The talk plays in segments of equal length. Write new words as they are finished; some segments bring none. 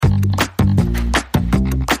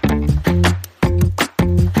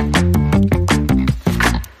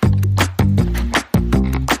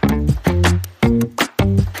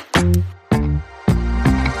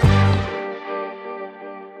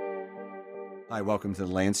Hi, welcome to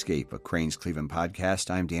The Landscape, a Crane's Cleveland podcast.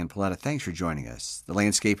 I'm Dan Paletta. Thanks for joining us. The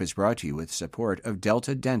Landscape is brought to you with support of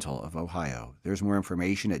Delta Dental of Ohio. There's more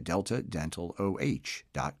information at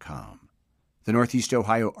deltadentaloh.com. The Northeast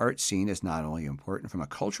Ohio art scene is not only important from a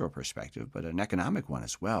cultural perspective, but an economic one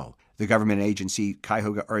as well. The government agency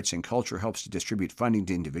Cuyahoga Arts and Culture helps to distribute funding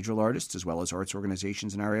to individual artists as well as arts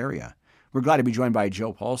organizations in our area. We're glad to be joined by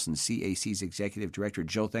Jill Paulsen, CAC's Executive Director.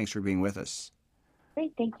 Jill, thanks for being with us.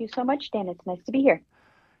 Great. Thank you so much, Dan. It's nice to be here.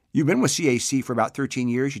 You've been with CAC for about 13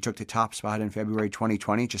 years. You took the top spot in February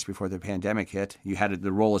 2020, just before the pandemic hit. You had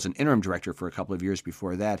the role as an interim director for a couple of years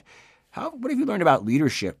before that. What have you learned about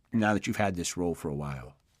leadership now that you've had this role for a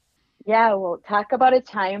while? Yeah, well, talk about a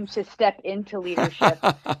time to step into leadership.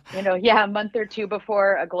 A month or two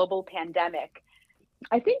before a global pandemic.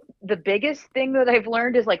 I think the biggest thing that I've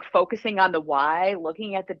learned is focusing on the why,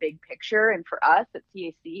 looking at the big picture. And for us at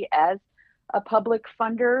CAC, as a public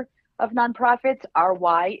funder of nonprofits, our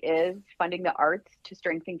why is funding the arts to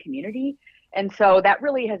strengthen community. And so that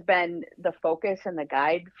really has been the focus and the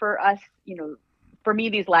guide for us. For me,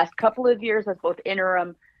 these last couple of years as both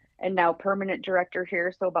interim and now permanent director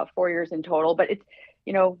here, so about 4 years in total. But it's,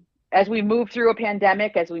 as we move through a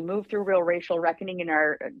pandemic, as we move through real racial reckoning in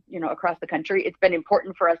our, across the country, it's been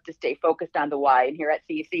important for us to stay focused on the why. And here at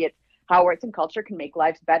CAC, it's how arts and culture can make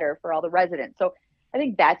lives better for all the residents. So I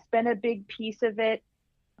think that's been a big piece of it.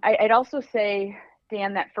 I'd also say,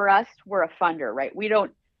 Dan, that for us, we're a funder, right? We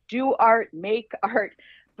don't do art, make art,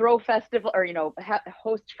 throw festival or,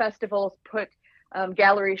 host festivals, put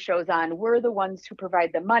gallery shows on. We're the ones who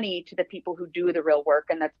provide the money to the people who do the real work.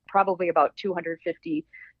 And that's probably about 250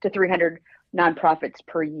 to 300 nonprofits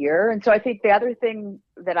per year. And so I think the other thing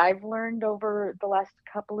that I've learned over the last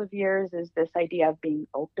couple of years is this idea of being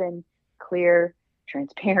open, clear,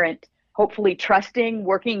 transparent, hopefully trusting,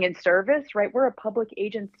 working in service, right? We're a public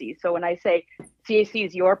agency. So when I say CAC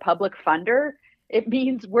is your public funder, it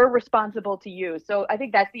means we're responsible to you. So I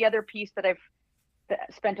think that's the other piece that I've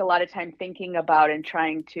spent a lot of time thinking about and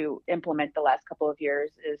trying to implement the last couple of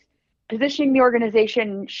years is positioning the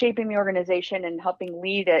organization, shaping the organization, and helping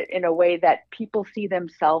lead it in a way that people see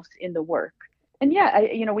themselves in the work. And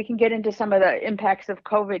we can get into some of the impacts of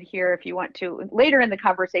COVID here if you want to later in the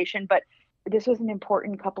conversation, but this was an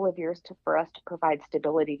important couple of years for us to provide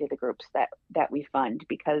stability to the groups that we fund,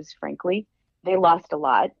 because frankly, they lost a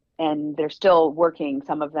lot and they're still working,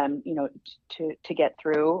 some of them, to get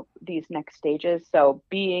through these next stages. So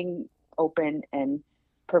being open and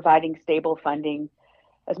providing stable funding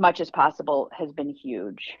as much as possible has been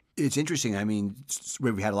huge. It's interesting. I mean,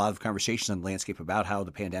 we've had a lot of conversations on the landscape about how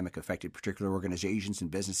the pandemic affected particular organizations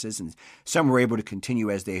and businesses, and some were able to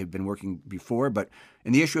continue as they had been working before. But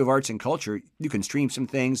in the issue of arts and culture, you can stream some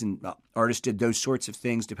things, and artists did those sorts of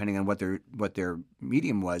things depending on what their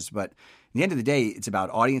medium was. But at the end of the day, it's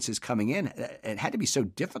about audiences coming in. It had to be so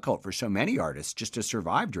difficult for so many artists just to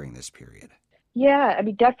survive during this period. Yeah, I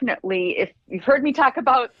mean, definitely. If you've heard me talk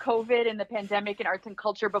about COVID and the pandemic and arts and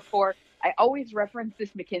culture before, I always reference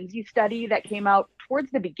this McKinsey study that came out towards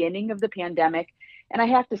the beginning of the pandemic. And I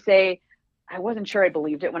have to say, I wasn't sure I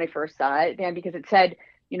believed it when I first saw it, Dan, because it said,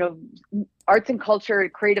 arts and culture,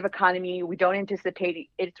 creative economy, we don't anticipate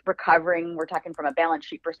it's recovering. We're talking from a balance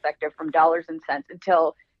sheet perspective, from dollars and cents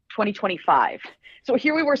until 2025. So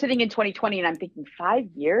here we were sitting in 2020 and I'm thinking 5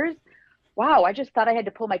 years? Wow, I just thought I had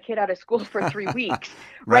to pull my kid out of school for 3 weeks,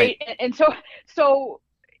 right? And so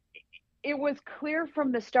it was clear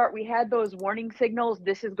from the start, we had those warning signals.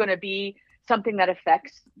 This is going to be something that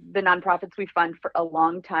affects the nonprofits we fund for a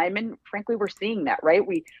long time. And frankly, we're seeing that, right?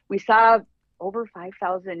 We saw over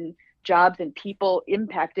 5,000 jobs and people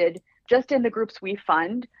impacted just in the groups we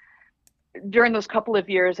fund. During those couple of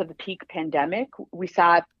years of the peak pandemic, we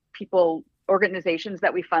saw organizations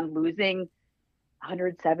that we fund losing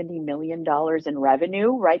 $170 million in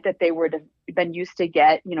revenue, right? That they would have been used to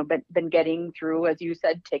been getting through, as you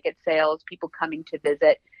said, ticket sales, people coming to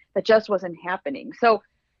visit. That just wasn't happening. So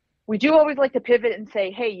we do always like to pivot and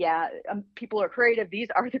say, hey, people are creative. These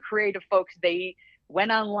are the creative folks. They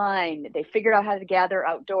went online. They figured out how to gather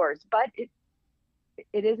outdoors. But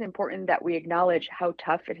it is important that we acknowledge how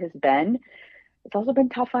tough it has been. It's also been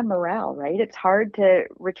tough on morale, right? It's hard to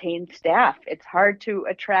retain staff. It's hard to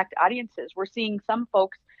attract audiences. We're seeing some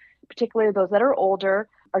folks, particularly those that are older,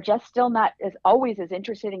 are just still not always as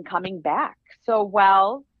interested in coming back. So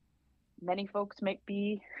while many folks might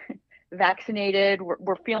be vaccinated,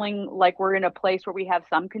 we're feeling like we're in a place where we have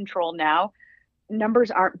some control now, numbers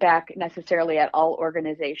aren't back necessarily at all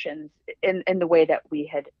organizations in the way that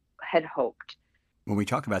we had hoped. When we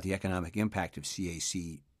talk about the economic impact of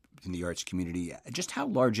CAC, in the arts community. Just how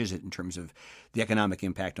large is it in terms of the economic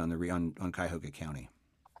impact on on Cuyahoga County?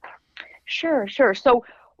 Sure, sure. So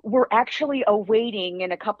we're actually awaiting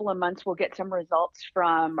in a couple of months, we'll get some results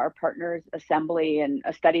from our partners Assembly and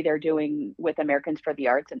a study they're doing with Americans for the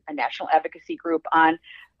Arts and a national advocacy group on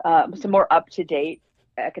some more up-to-date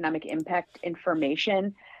economic impact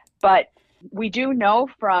information. But we do know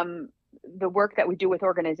from the work that we do with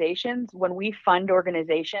organizations, when we fund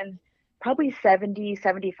organizations, probably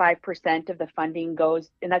 75% of the funding goes,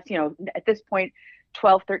 and that's, at this point,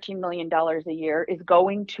 $13 million a year is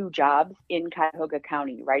going to jobs in Cuyahoga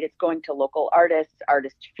County, right? It's going to local artists,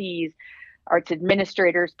 artist fees, arts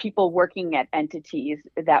administrators, people working at entities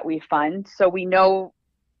that we fund. So we know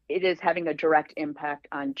it is having a direct impact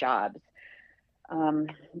on jobs.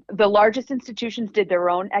 The largest institutions did their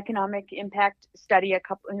own economic impact study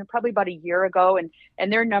probably about a year ago,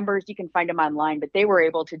 and their numbers, you can find them online, but they were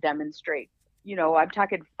able to demonstrate, I'm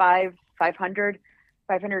talking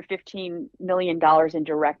 $515 million in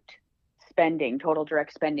direct spending, total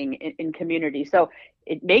direct spending in community. So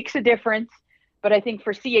it makes a difference. But I think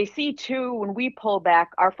for CAC too, when we pull back,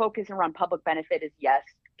 our focus around public benefit is, yes,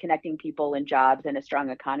 connecting people and jobs and a strong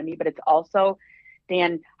economy, but it's also,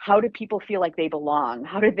 Dan, how do people feel like they belong?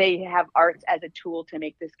 How do they have arts as a tool to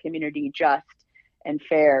make this community just and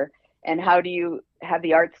fair? And how do you have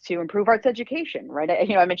the arts to improve arts education, right?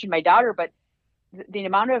 I mentioned my daughter, but the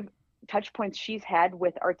amount of touch points she's had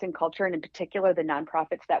with arts and culture, and in particular the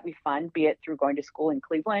nonprofits that we fund, be it through going to school in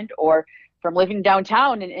Cleveland or from living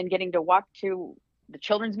downtown and getting to walk to the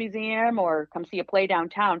Children's Museum or come see a play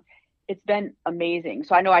downtown, it's been amazing.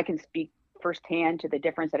 So I know I can speak firsthand to the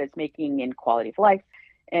difference that it's making in quality of life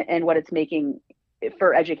and what it's making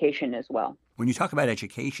for education as well. When you talk about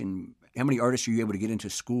education, how many artists are you able to get into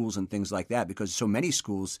schools and things like that? Because so many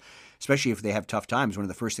schools, especially if they have tough times, one of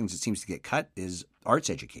the first things that seems to get cut is arts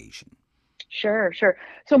education. Sure.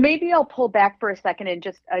 So maybe I'll pull back for a second and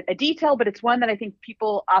just a detail, but it's one that I think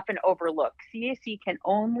people often overlook. CAC can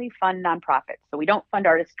only fund nonprofits, so we don't fund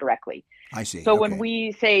artists directly. I see. So okay. When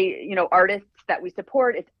we say, artists that we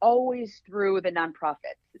support, it's always through the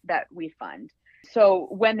nonprofits that we fund. So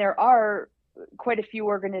when there are quite a few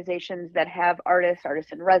organizations that have artists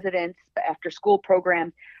in residence, after school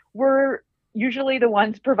programs, we're usually the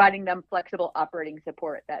ones providing them flexible operating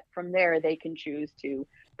support that from there they can choose to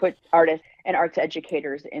put artists and arts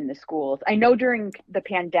educators in the schools. I know during the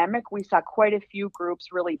pandemic, we saw quite a few groups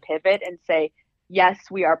really pivot and say, yes,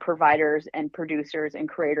 we are providers and producers and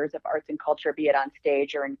creators of arts and culture, be it on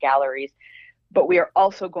stage or in galleries, but we are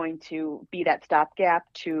also going to be that stopgap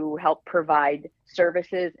to help provide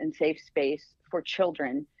services and safe space for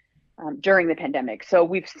children during the pandemic. So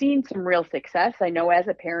we've seen some real success. I know as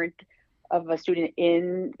a parent of a student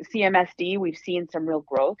in CMSD, we've seen some real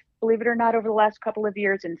growth, believe it or not, over the last couple of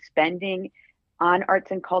years in spending on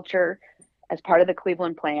arts and culture as part of the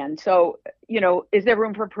Cleveland plan. So, is there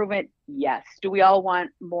room for improvement? Yes. Do we all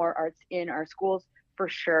want more arts in our schools? For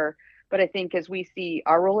sure. But I think as we see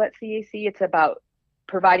our role at CAC, it's about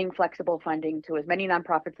providing flexible funding to as many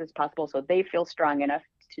nonprofits as possible so they feel strong enough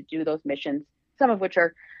to do those missions, some of which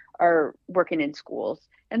are working in schools.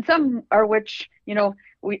 And some are which,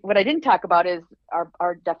 what I didn't talk about is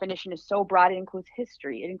our definition is so broad, it includes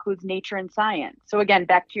history, it includes nature and science. So again,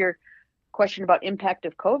 back to your question about impact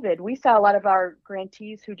of COVID, we saw a lot of our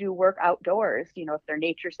grantees who do work outdoors, if they're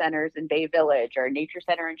nature centers in Bay Village or nature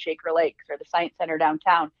center in Shaker Lakes or the science center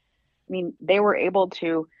downtown. I mean, they were able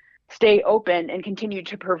to stay open and continue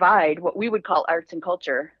to provide what we would call arts and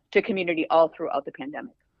culture to community all throughout the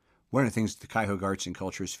pandemic. One of the things the Cuyahoga Arts and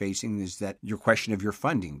Culture is facing is that your question of your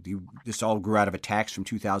funding. This all grew out of a tax from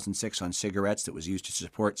 2006 on cigarettes that was used to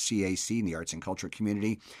support CAC in the arts and culture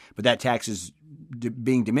community. But that tax is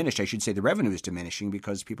being diminished. I should say the revenue is diminishing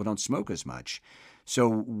because people don't smoke as much. So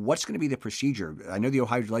what's going to be the procedure? I know the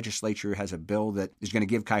Ohio legislature has a bill that is going to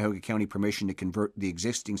give Cuyahoga County permission to convert the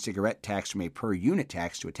existing cigarette tax from a per unit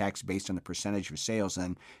tax to a tax based on the percentage of sales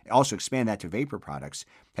and also expand that to vapor products.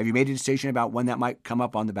 Have you made a decision about when that might come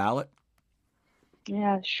up on the ballot?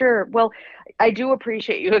 Yeah, sure. Well, I do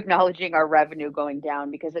appreciate you acknowledging our revenue going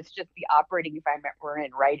down because it's just the operating environment we're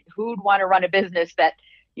in, right? Who'd want to run a business that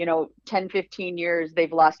 10, 15 years,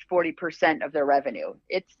 they've lost 40% of their revenue.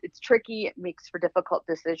 It's tricky. It makes for difficult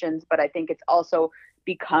decisions, but I think it's also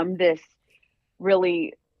become this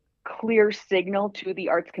really clear signal to the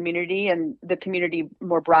arts community and the community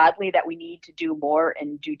more broadly that we need to do more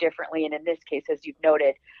and do differently. And in this case, as you've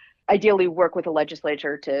noted, ideally work with the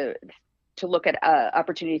legislature to look at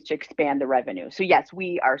opportunities to expand the revenue. So yes,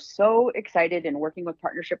 we are so excited and working with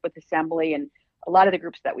partnership with Assembly and a lot of the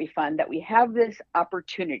groups that we fund, that we have this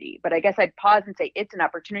opportunity. But I guess I'd pause and say it's an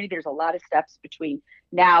opportunity. There's a lot of steps between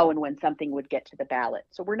now and when something would get to the ballot.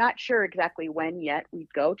 So we're not sure exactly when yet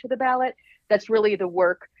we'd go to the ballot. That's really the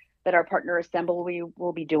work that our partner assembly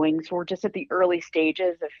will be doing. So we're just at the early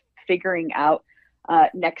stages of figuring out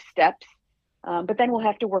next steps. But then we'll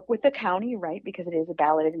have to work with the county, right? Because it is a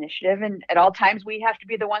ballot initiative. And at all times, we have to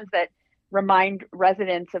be the ones that remind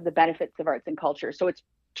residents of the benefits of arts and culture. So it's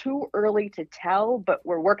too early to tell, but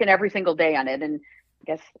we're working every single day on it. And I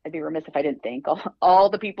guess I'd be remiss if I didn't thank all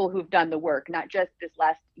the people who've done the work, not just this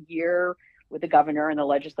last year with the governor and the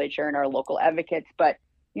legislature and our local advocates, but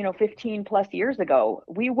 15 plus years ago,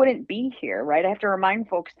 we wouldn't be here, right? I have to remind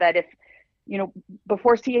folks that if,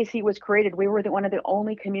 before CAC was created, we were one of the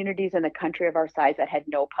only communities in the country of our size that had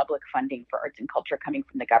no public funding for arts and culture coming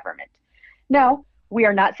from the government. Now, we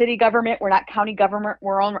are not city government. We're not county government.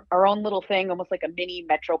 We're on our own little thing, almost like a mini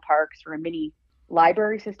Metro Parks or a mini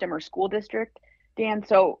library system or school district, Dan.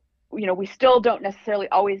 So, we still don't necessarily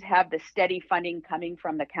always have the steady funding coming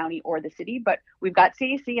from the county or the city, but we've got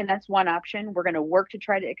CAC, and that's one option. We're going to work to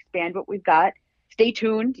try to expand what we've got. Stay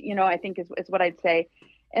tuned, I think is what I'd say.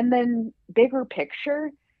 And then bigger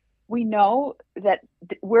picture, we know that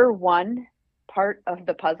we're one part of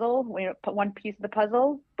the puzzle, one piece of the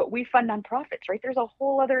puzzle, but we fund nonprofits, right? There's a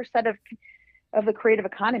whole other set of the creative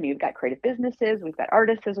economy. We've got creative businesses, we've got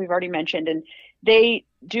artists, as we've already mentioned, and they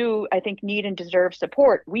do, I think, need and deserve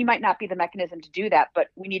support. We might not be the mechanism to do that, but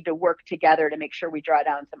we need to work together to make sure we draw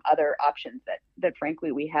down some other options that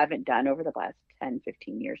frankly, we haven't done over the last 10,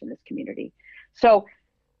 15 years in this community. So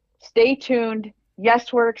stay tuned.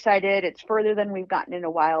 Yes, we're excited. It's further than we've gotten in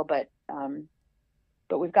a while, but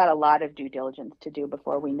we've got a lot of due diligence to do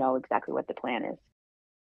before we know exactly what the plan is.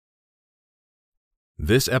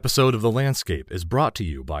 This episode of The Landscape is brought to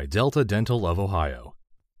you by Delta Dental of Ohio.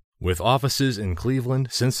 With offices in Cleveland,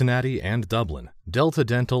 Cincinnati, and Dublin, Delta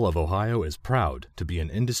Dental of Ohio is proud to be an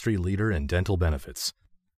industry leader in dental benefits.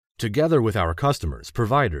 Together with our customers,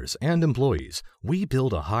 providers, and employees, we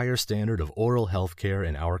build a higher standard of oral health care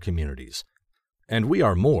in our communities. And we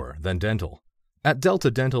are more than dental. At Delta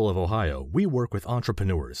Dental of Ohio, we work with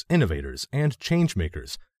entrepreneurs, innovators, and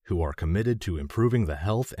changemakers who are committed to improving the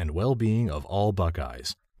health and well-being of all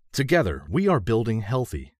Buckeyes. Together, we are building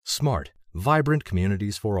healthy, smart, vibrant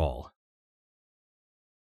communities for all.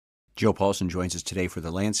 Jill Paulsen joins us today for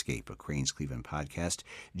The Landscape, a Crain's Cleveland podcast.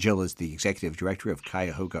 Jill is the executive director of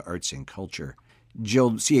Cuyahoga Arts and Culture.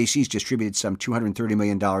 Jill, CAC's distributed some $230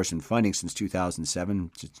 million in funding since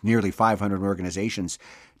 2007. It's nearly 500 organizations.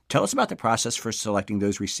 Tell us about the process for selecting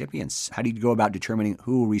those recipients. How do you go about determining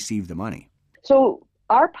who will receive the money? So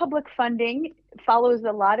our public funding follows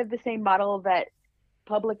a lot of the same model that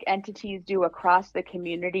public entities do across the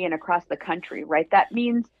community and across the country, right? That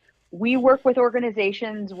means we work with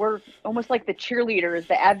organizations. We're almost like the cheerleaders,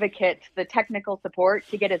 the advocates, the technical support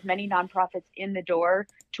to get as many nonprofits in the door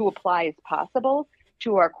to apply as possible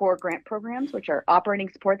to our core grant programs, which are operating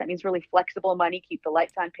support. That means really flexible money, keep the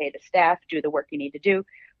lights on, pay the staff, do the work you need to do.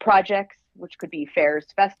 Projects, which could be fairs,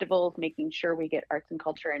 festivals, making sure we get arts and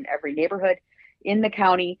culture in every neighborhood in the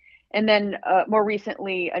county. And then more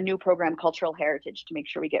recently, a new program, Cultural Heritage, to make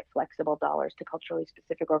sure we get flexible dollars to culturally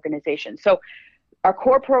specific organizations. So our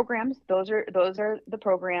core programs, those are the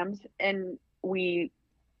programs, and we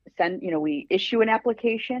we issue an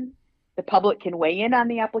application. The public can weigh in on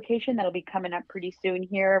the application. That'll be coming up pretty soon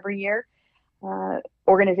here every year.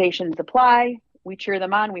 Organizations apply, we cheer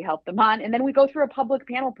them on, we help them on, and then we go through a public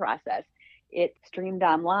panel process. It's streamed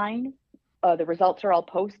online. The results are all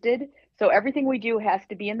posted. So everything we do has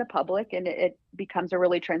to be in the public, and it becomes a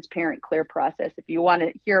really transparent, clear process. If you want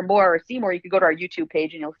to hear more or see more, you can go to our YouTube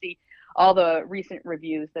page and you'll see all the recent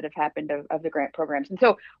reviews that have happened of the grant programs. And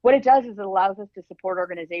so what it does is it allows us to support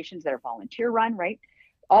organizations that are volunteer run, right?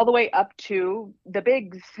 All the way up to the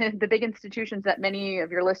big institutions that many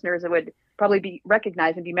of your listeners would probably be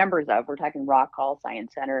recognized and be members of. We're talking Rock Hall,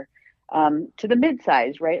 Science Center, to the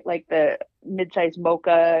mid-size, right? Like the mid-size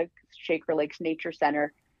Mocha, Shaker Lakes Nature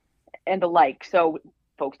Center, and the like. So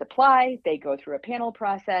folks apply, they go through a panel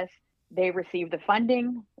process, they receive the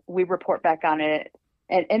funding, we report back on it.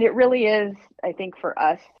 And it really is, I think, for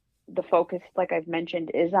us, the focus, like I've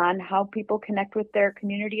mentioned, is on how people connect with their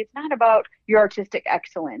community. It's not about your artistic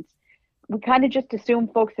excellence. We kind of just assume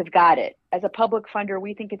folks have got it. As a public funder,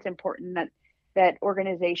 we think it's important that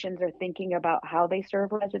organizations are thinking about how they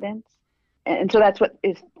serve residents. And so that's what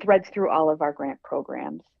threads through all of our grant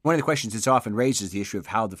programs. One of the questions that's often raised is the issue of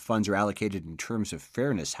how the funds are allocated in terms of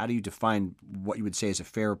fairness. How do you define what you would say is a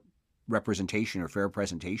fair representation or fair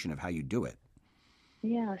presentation of how you do it?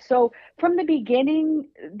 Yeah. So from the beginning,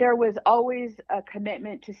 there was always a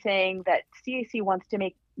commitment to saying that CAC wants to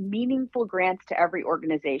make meaningful grants to every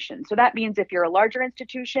organization. So that means if you're a larger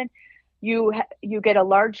institution, you get a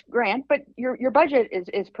large grant, but your budget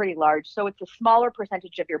is pretty large. So it's a smaller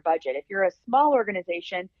percentage of your budget. If you're a small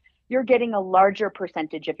organization, you're getting a larger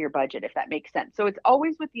percentage of your budget, if that makes sense. So it's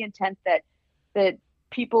always with the intent that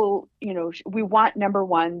people, we want, number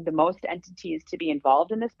one, the most entities to be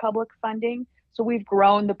involved in this public funding. So we've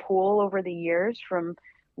grown the pool over the years from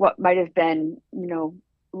what might have been,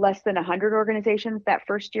 less than 100 organizations that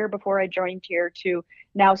first year before I joined here to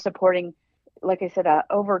now supporting, like I said,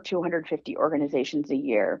 over 250 organizations a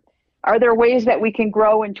year. Are there ways that we can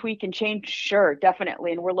grow and tweak and change? Sure,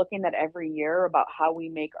 definitely. And we're looking at every year about how we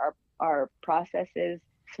make our processes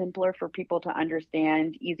simpler for people to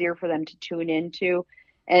understand, easier for them to tune into,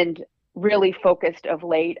 and really focused of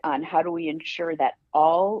late on how do we ensure that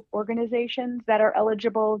all organizations that are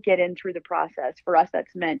eligible get in through the process. For us,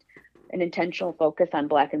 that's meant an intentional focus on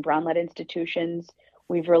Black and Brown led institutions.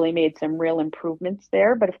 We've really made some real improvements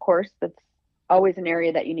there, but of course, that's always an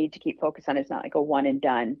area that you need to keep focused on. It's not like a one and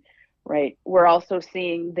done, right? We're also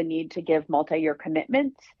seeing the need to give multi-year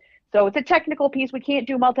commitments. So it's a technical piece. We can't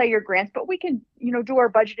do multi-year grants, but we can, do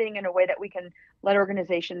our budgeting in a way that we can let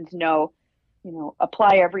organizations know,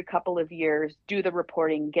 apply every couple of years, do the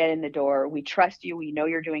reporting, get in the door. We trust you. We know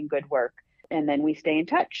you're doing good work. And then we stay in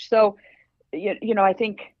touch. So, I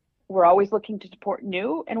think we're always looking to support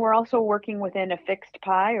new, and we're also working within a fixed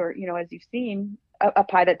pie, or, as you've seen, a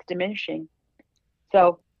pie that's diminishing.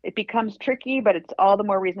 So it becomes tricky, but it's all the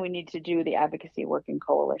more reason we need to do the advocacy work in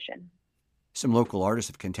coalition. Some local artists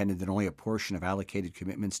have contended that only a portion of allocated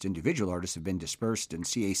commitments to individual artists have been dispersed, and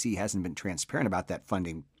CAC hasn't been transparent about that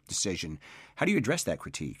funding decision. How do you address that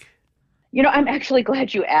critique? I'm actually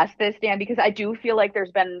glad you asked this, Dan, because I do feel like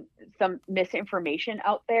there's been some misinformation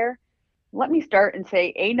out there. Let me start and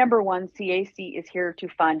say, number one, CAC is here to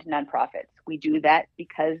fund nonprofits. We do that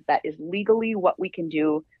because that is legally what we can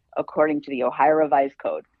do according to the Ohio Revised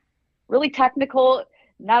Code. Really technical,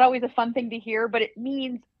 not always a fun thing to hear, but it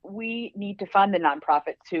means we need to fund the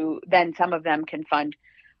nonprofits who then some of them can fund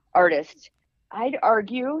artists. I'd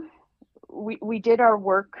argue we did our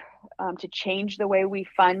work to change the way we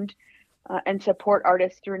fund and support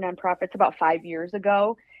artists through nonprofits about 5 years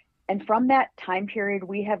ago. And from that time period,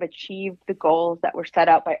 we have achieved the goals that were set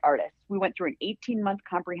out by artists. We went through an 18-month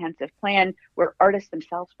comprehensive plan where artists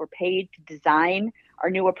themselves were paid to design our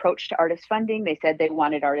new approach to artist funding. They said they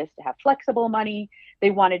wanted artists to have flexible money.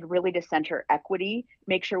 They wanted really to center equity,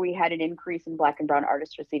 make sure we had an increase in Black and Brown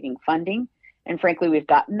artists receiving funding. And frankly, we've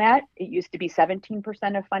gotten that. It used to be 17%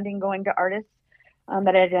 of funding going to artists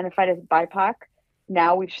that identified as BIPOC.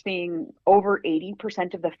 Now we've seen over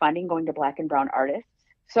 80% of the funding going to Black and Brown artists.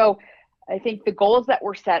 So I think the goals that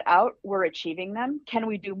were set out, we're achieving them. Can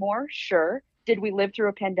we do more? Sure. Did we live through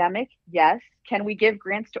a pandemic? Yes. Can we give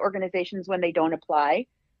grants to organizations when they don't apply?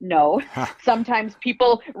 No. Sometimes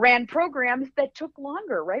people ran programs that took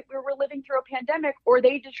longer, right? We were living through a pandemic, or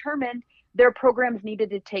they determined their programs needed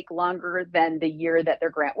to take longer than the year that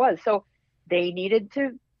their grant was. So they needed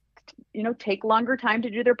to, take longer time to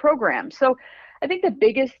do their program. So I think the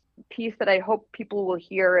biggest piece that I hope people will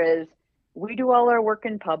hear is we do all our work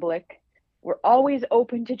in public. We're always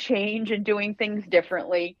open to change and doing things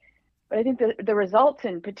differently. But I think the results,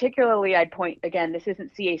 and particularly I'd point, again, this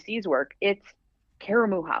isn't CAC's work, it's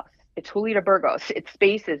Caramoo House, it's Julita Burgos, it's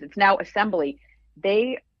Spaces, it's now Assembly.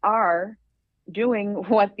 They are doing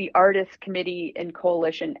what the Artists Committee and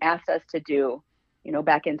Coalition asked us to do,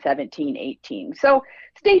 back in 17, 18. So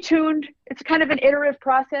stay tuned. It's kind of an iterative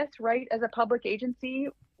process, right? As a public agency,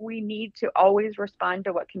 we need to always respond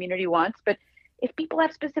to what community wants. But if people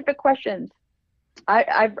have specific questions,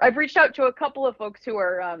 I've reached out to a couple of folks who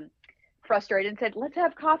are frustrated and said, let's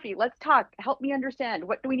have coffee, let's talk, help me understand,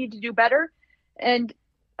 what do we need to do better? And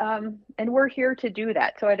we're here to do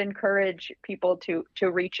that. So I'd encourage people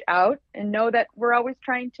to reach out and know that we're always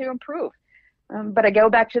trying to improve. But I go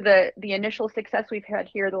back to the initial success we've had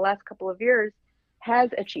here the last couple of years has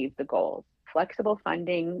achieved the goals. Flexible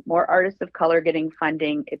funding, more artists of color getting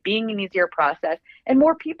funding, it being an easier process, and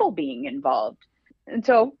more people being involved. And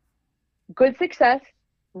so good success,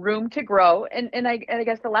 room to grow. And I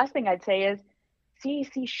guess the last thing I'd say is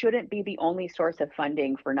CAC shouldn't be the only source of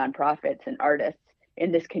funding for nonprofits and artists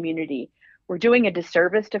in this community. We're doing a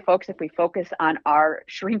disservice to folks if we focus on our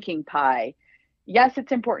shrinking pie. Yes,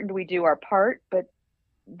 it's important we do our part, but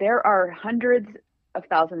there are hundreds of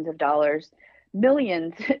thousands of dollars,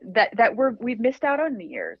 millions that we've missed out on in the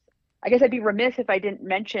years. I guess I'd be remiss if I didn't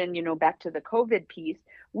mention, back to the COVID piece,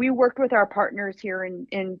 we worked with our partners here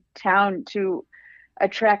in town to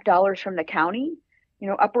attract dollars from the county,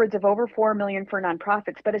 upwards of over $4 million for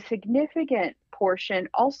nonprofits, but a significant portion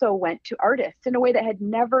also went to artists in a way that had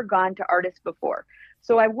never gone to artists before.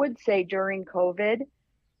 So I would say during COVID,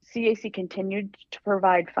 CAC continued to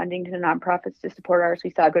provide funding to the nonprofits to support artists. We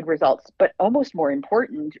saw good results, but almost more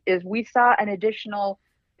important is we saw an additional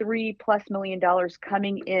 $3+ million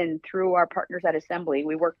coming in through our partners at Assembly.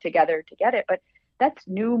 We worked together to get it, but that's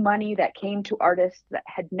new money that came to artists that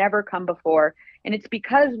had never come before. And it's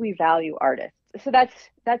because we value artists. So that's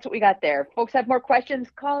what we got there. Folks have more questions,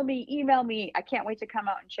 call me, email me. I can't wait to come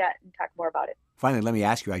out and chat and talk more about it. Finally, let me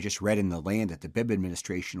ask you, I just read in The Land that the Bibb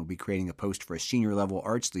administration will be creating a post for a senior level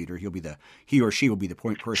arts leader. He or she will be the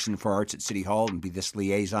point person for arts at City Hall and be this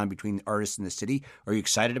liaison between artists and the city. Are you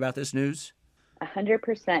excited about this news?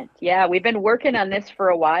 100%. Yeah, we've been working on this for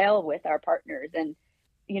a while with our partners. And,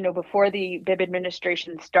 before the Bibb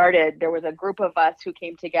administration started, there was a group of us who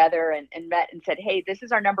came together and met and said, hey, this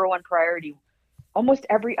is our number one priority. Almost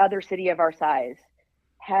every other city of our size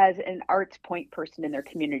has an arts point person in their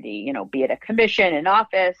community, be it a commission, an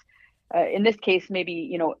office. In this case,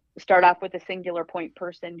 maybe, start off with a singular point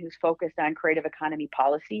person who's focused on creative economy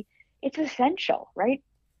policy. It's essential, right?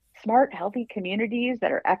 Smart, healthy communities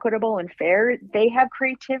that are equitable and fair, they have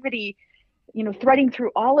creativity, threading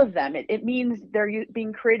through all of them. It means they're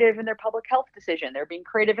being creative in their public health decision. They're being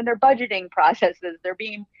creative in their budgeting processes. They're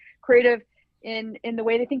being creative in the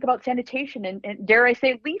way they think about sanitation and dare I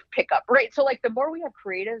say leaf pickup, right? So like the more we have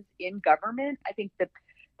creatives in government, I think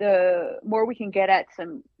the more we can get at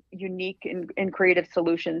some unique and creative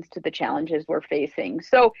solutions to the challenges we're facing.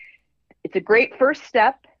 So it's a great first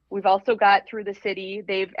step. We've also got through the city,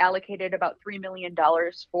 they've allocated about $3 million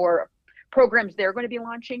for programs they're going to be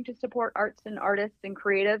launching to support arts and artists and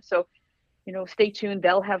creatives. So, stay tuned.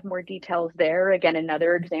 They'll have more details there. Again,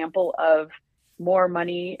 another example of more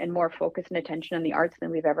money and more focus and attention on the arts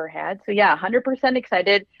than we've ever had. So yeah, 100%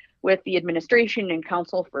 excited with the administration and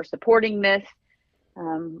council for supporting this.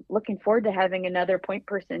 Looking forward to having another point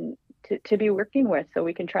person to be working with so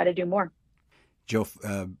we can try to do more. Jill,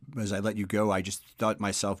 as I let you go, I just thought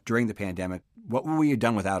myself during the pandemic, what would we have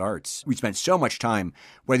done without arts? We spent so much time,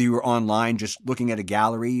 whether you were online just looking at a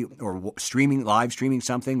gallery or live streaming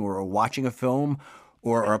something or watching a film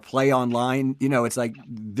or a play online. It's like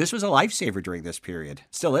this was a lifesaver during this period.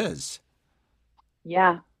 Still is.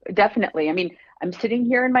 Yeah, definitely. I mean, I'm sitting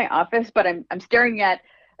here in my office, but I'm staring at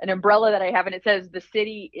an umbrella that I have, and it says the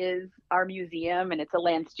city is our museum, and it's a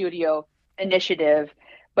land studio initiative.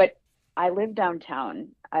 But I live downtown.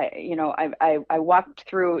 I walked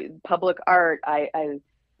through public art. I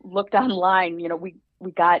looked online.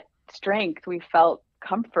 We got strength. We felt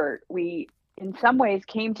comfort. We, in some ways,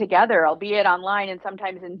 came together, albeit online and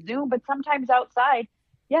sometimes in Zoom, but sometimes outside.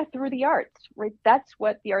 Yeah, through the arts, right? That's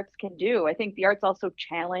what the arts can do. I think the arts also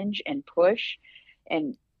challenge and push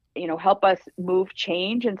and, help us move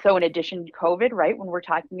change. And so in addition to COVID, right, when we're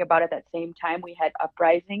talking about at that same time, we had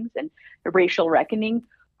uprisings and the racial reckoning.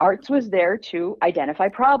 Arts was there to identify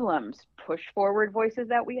problems, push forward voices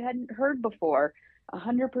that we hadn't heard before.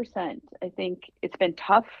 100%. I think it's been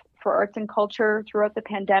tough for arts and culture throughout the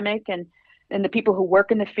pandemic and the people who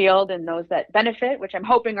work in the field and those that benefit, which I'm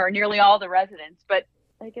hoping are nearly all the residents. But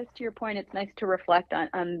I guess to your point, it's nice to reflect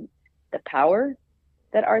on the power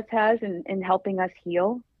that arts has in helping us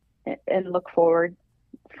heal and look forward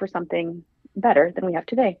for something better than we have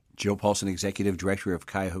today. Jill Paulsen, Executive Director of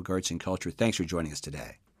Cuyahoga Arts and Culture. Thanks for joining us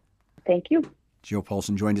today. Thank you. Jill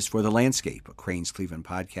Paulsen joined us for The Landscape, a Crain's Cleveland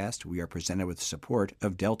podcast. We are presented with the support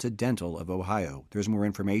of Delta Dental of Ohio. There's more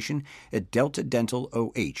information at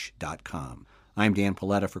deltadentaloh.com. I'm Dan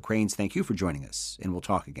Paletta for Crain's. Thank you for joining us, and we'll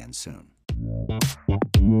talk again soon.